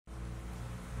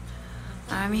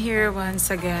I'm here once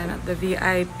again at the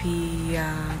VIP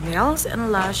nails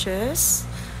and lashes.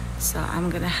 So I'm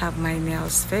gonna have my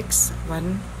nails fixed.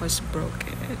 One was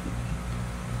broken.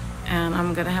 And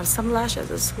I'm gonna have some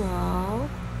lashes as well.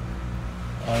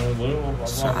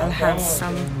 So I'll have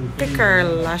some thicker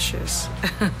lashes.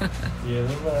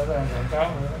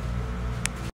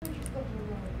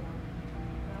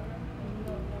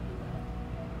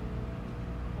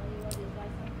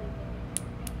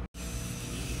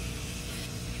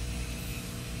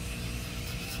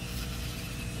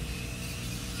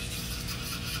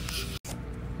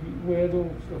 Wear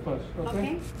those first,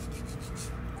 okay?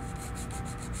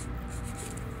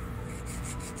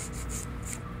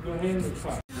 Your hand is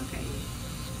fine. Okay.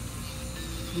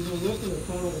 You don't look at the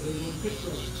photo, they don't pick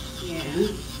them. Yeah.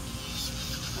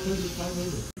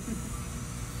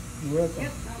 You're welcome.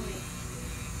 Yep, I'll wait.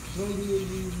 No,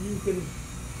 you can,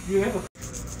 you have a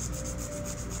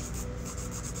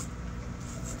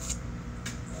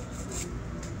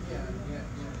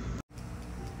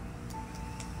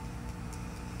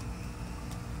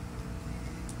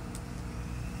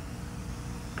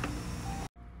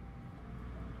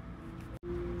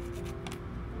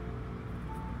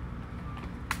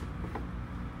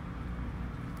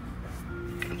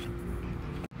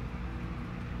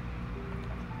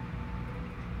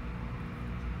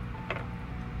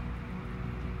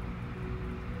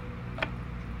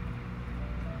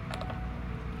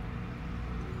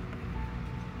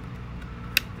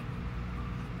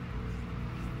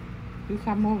You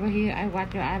come over here, I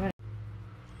watch your eyebrows.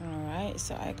 Alright,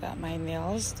 so I got my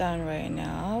nails done right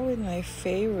now with my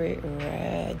favorite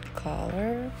red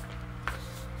color.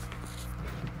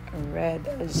 Red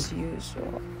as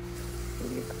usual.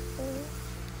 Beautiful.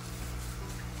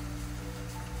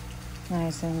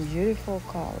 Nice and beautiful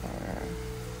color.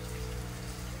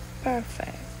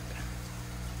 Perfect.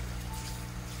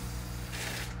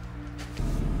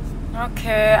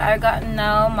 Okay, I got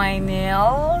now my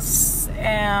nails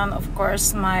and of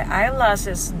course my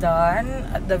eyelashes done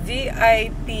at the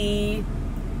VIP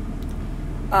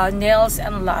nails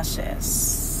and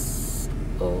lashes.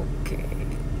 Okay,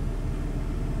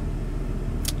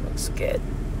 looks good.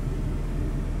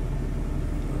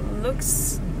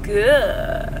 Looks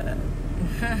good.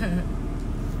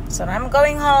 So I'm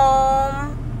going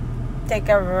home, take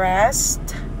a rest.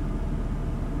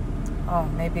 Oh,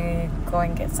 maybe go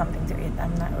and get something to eat.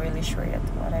 I'm not really sure yet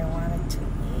what I wanted to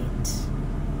eat,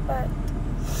 but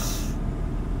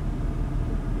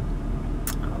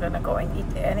I'm gonna go and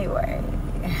eat anyway.